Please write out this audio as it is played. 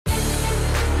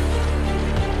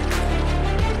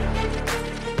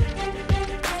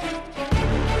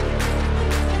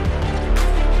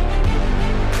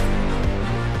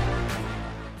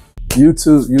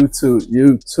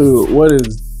YouTube, what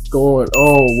is going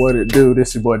on? What it do?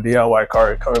 This your boy DIY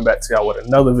Kari coming back to y'all with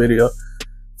another video,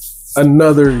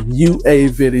 another UA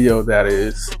video. That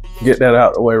is, get that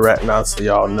out of the way right now so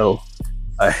y'all know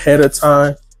ahead of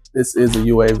time this is a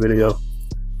UA video.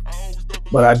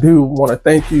 But I do want to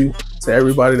thank you to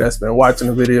everybody that's been watching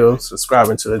the video,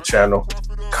 subscribing to the channel,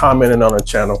 commenting on the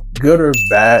channel, good or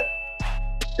bad.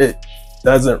 It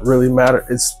doesn't really matter.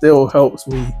 It still helps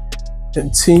me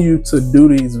continue to do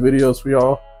these videos for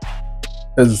y'all,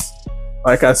 because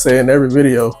like I say in every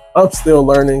video, I'm still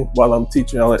learning while I'm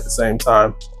teaching y'all at the same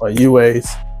time on UAs,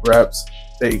 reps,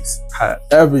 fakes,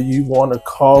 however you want to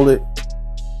call it.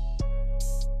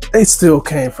 They still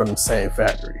came from the same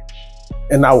factory,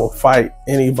 and I will fight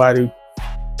anybody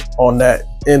on that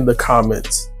in the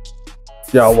comments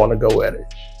if y'all want to go at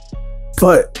it.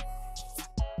 But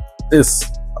it's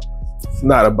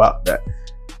not about that.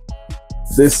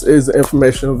 This is an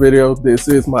informational video. This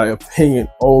is my opinion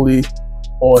only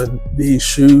on these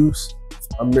shoes.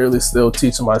 I'm merely still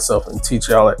teaching myself and teach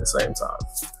y'all at the same time.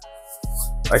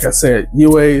 Like I said,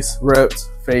 UAs, reps,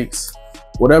 fakes,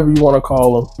 whatever you want to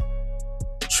call them,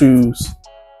 choose.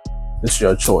 It's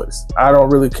your choice. I don't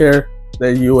really care.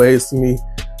 They're UAs to me,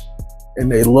 and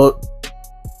they look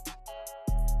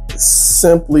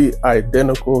simply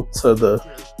identical to the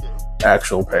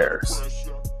actual pairs.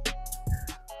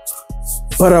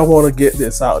 But I want to get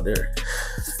this out there.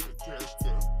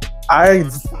 I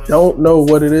don't know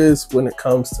what it is when it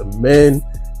comes to men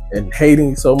and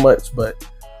hating so much, but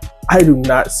I do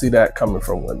not see that coming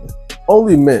from women.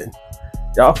 Only men.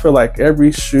 Y'all feel like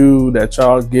every shoe that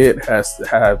y'all get has to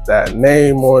have that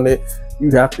name on it.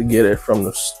 You have to get it from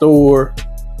the store.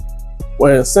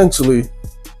 When essentially,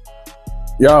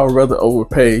 y'all rather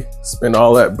overpay, spend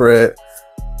all that bread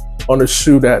on a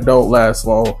shoe that don't last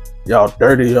long. Y'all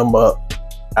dirty them up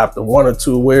after 1 or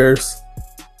 2 wears,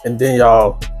 and then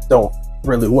y'all don't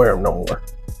really wear them no more.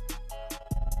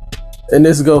 And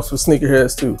this goes for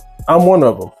sneakerheads too. I'm one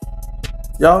of them.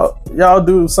 Y'all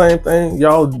do the same thing.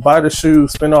 Y'all buy the shoe,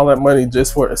 spend all that money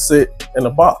just for it to sit in a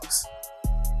box.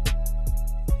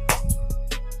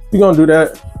 You're gonna do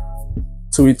that,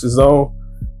 to each his own.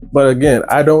 But again,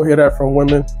 I don't hear that from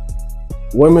women.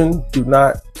 Women do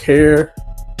not care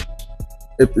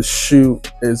if the shoe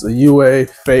is a UA,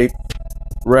 fake,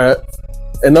 rep.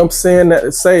 And I'm saying that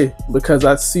to say, because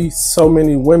I see so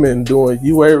many women doing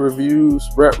UA reviews,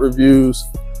 rep reviews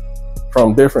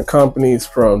from different companies,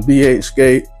 from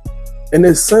DHgate, and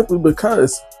it's simply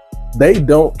because they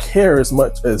don't care as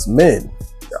much as men.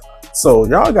 So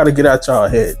y'all got to get out y'all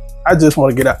head. I just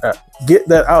want to get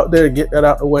that out there, get that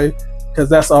out the way, because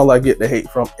that's all I get the hate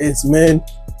from. It's men.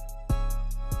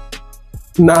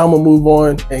 Now I'm gonna move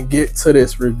on and get to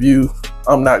this review.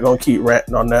 I'm not gonna keep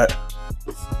ranting on that.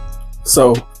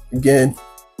 So again,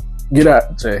 get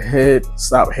out your head,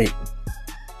 stop hating.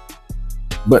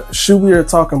 But the shoe we are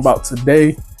talking about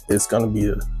today is gonna be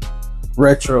the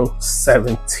Retro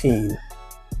 17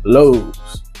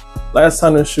 lows. Last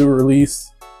time the shoe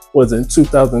released was in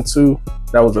 2002.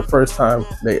 That was the first time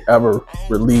they ever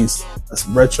released a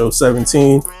Retro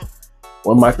 17,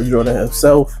 when Michael Jordan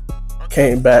himself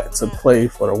came back to play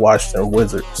for the Washington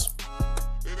Wizards.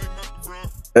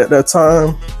 At that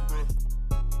time,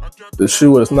 the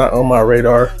shoe was not on my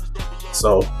radar,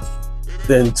 so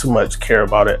didn't too much care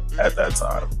about it at that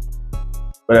time.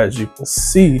 But as you can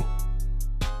see,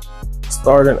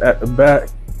 starting at the back,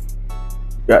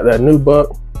 got that new buck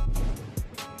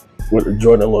with the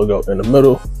Jordan logo in the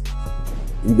middle.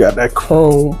 You got that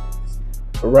chrome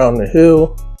around the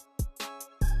heel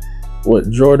with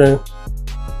Jordan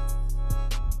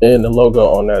and the logo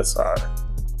on that side.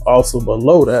 Also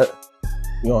below that,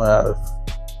 you're gonna have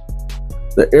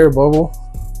the air bubble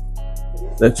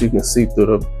that you can see through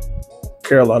the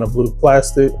Carolina blue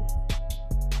plastic.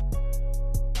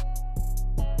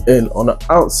 And on the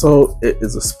outsole, it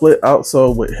is a split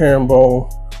outsole with herringbone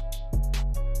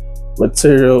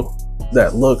material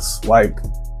that looks like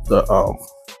the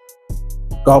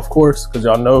golf course, because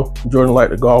y'all know Jordan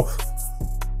liked to golf.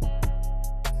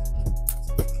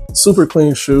 Super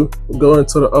clean shoe. We'll go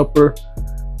into the upper.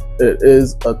 It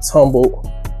is a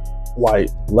tumbled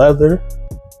white leather.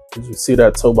 As you see,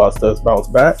 that toe box does bounce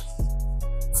back.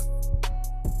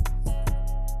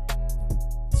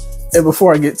 And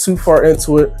before I get too far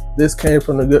into it, this came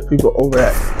from the good people over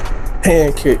at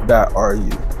pancake.ru.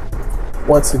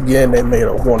 Once again, they made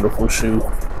a wonderful shoe,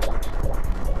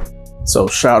 so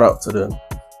shout out to them.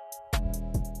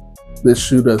 This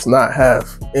shoe does not have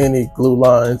any glue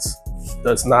lines,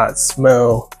 does not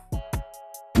smell,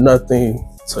 nothing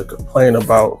to complain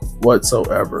about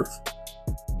whatsoever.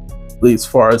 At least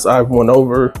as far as I've went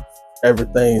over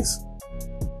Everything's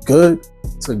good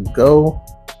to go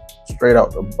straight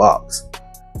out the box.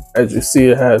 As you see,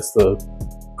 it has the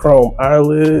chrome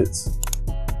eyelids.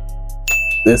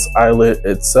 This eyelid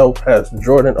itself has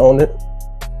Jordan on it.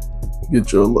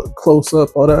 Get you a look close up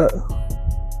on that.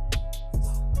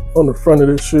 On the front of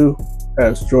the shoe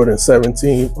has Jordan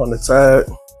 17 on the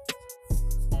tag.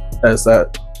 Has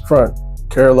that front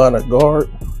Carolina guard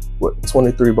with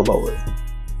 23 below it.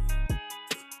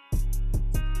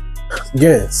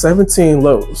 Again, 17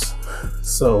 lows.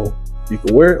 So you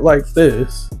can wear it like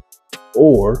this,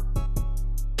 or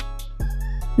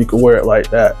you can wear it like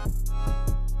that.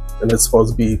 And it's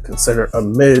supposed to be considered a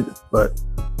mid, but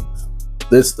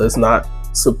this does not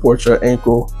support your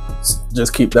ankle.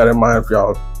 Just keep that in mind if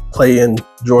y'all play in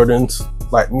Jordans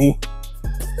like me.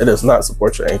 It does not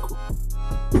support your ankle.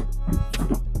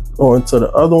 Going to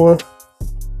the other one,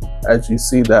 as you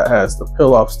see, that has the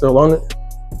peel off still on it.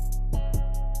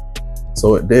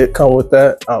 So it did come with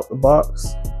that out the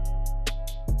box.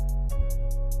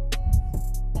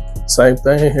 Same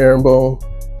thing, herringbone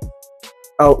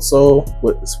outsole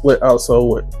with split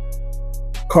outsole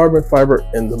with carbon fiber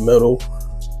in the middle.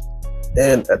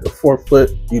 And at the forefoot,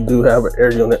 you do have an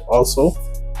air unit also.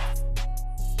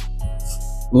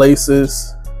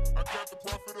 Laces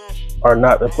are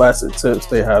not the plastic tips,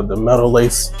 they have the metal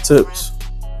lace tips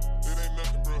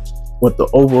with the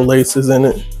oval laces in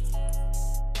it.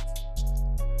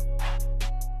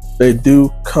 They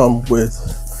do come with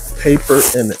paper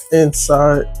in the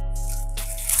inside.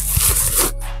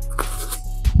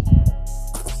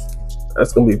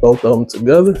 That's gonna be both of them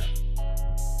together.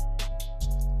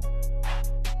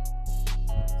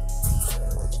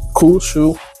 Cool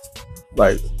shoe,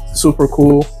 like super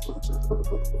cool.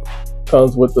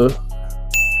 Comes with the,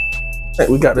 I think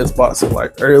we got this box in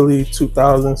like early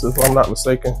 2000s if I'm not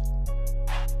mistaken.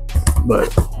 But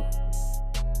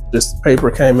this paper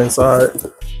came inside.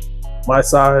 My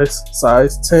size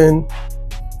 10.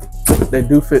 They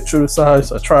do fit true to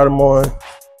size. I tried them on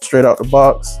straight out the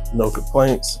box, no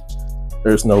complaints.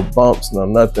 There's no bumps, no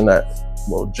nothing that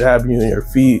will jab you in your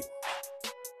feet.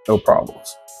 No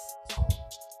problems.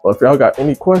 But if y'all got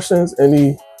any questions,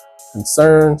 any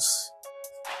concerns,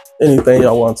 anything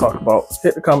y'all want to talk about,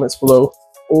 hit the comments below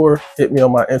or hit me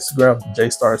on my Instagram,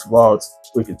 JStars Vlogs.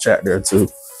 We can chat there too.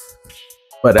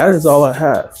 But that is all I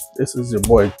have. This is your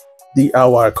boy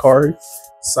DIY Kari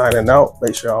signing out.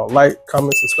 Make sure y'all like,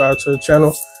 comment, subscribe to the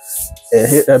channel, and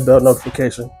hit that bell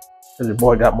notification because your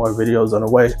boy got more videos on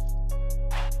the way.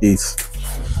 Peace.